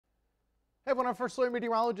Hey, everyone, I'm First Alert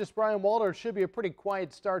Meteorologist Brian Walter. It should be a pretty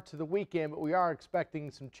quiet start to the weekend, but we are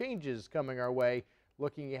expecting some changes coming our way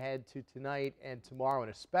looking ahead to tonight and tomorrow,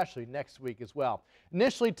 and especially next week as well.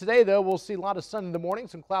 Initially today, though, we'll see a lot of sun in the morning,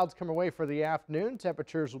 some clouds come our way for the afternoon.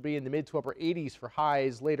 Temperatures will be in the mid to upper 80s for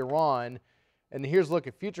highs later on. And here's a look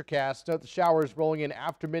at Futurecast. Note the showers rolling in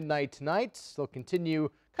after midnight tonight. They'll continue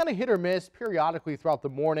kind of hit or miss periodically throughout the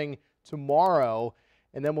morning tomorrow.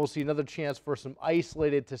 And then we'll see another chance for some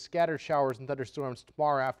isolated to scattered showers and thunderstorms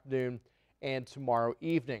tomorrow afternoon and tomorrow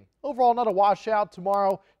evening. Overall, not a washout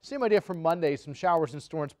tomorrow. Same idea for Monday. Some showers and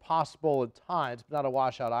storms possible at times, but not a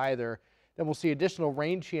washout either. Then we'll see additional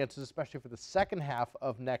rain chances, especially for the second half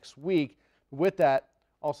of next week. With that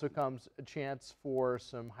also comes a chance for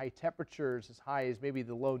some high temperatures as high as maybe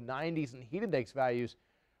the low 90s and heat index values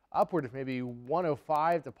upward of maybe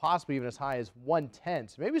 105 to possibly even as high as 110.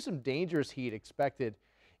 So maybe some dangerous heat expected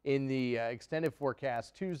in the extended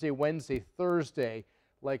forecast Tuesday, Wednesday, Thursday,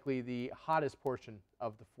 likely the hottest portion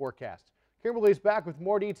of the forecast. Kimberly's back with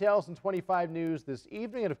more details in 25 News this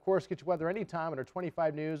evening, and of course get your weather anytime on our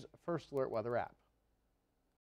 25 News First Alert weather app.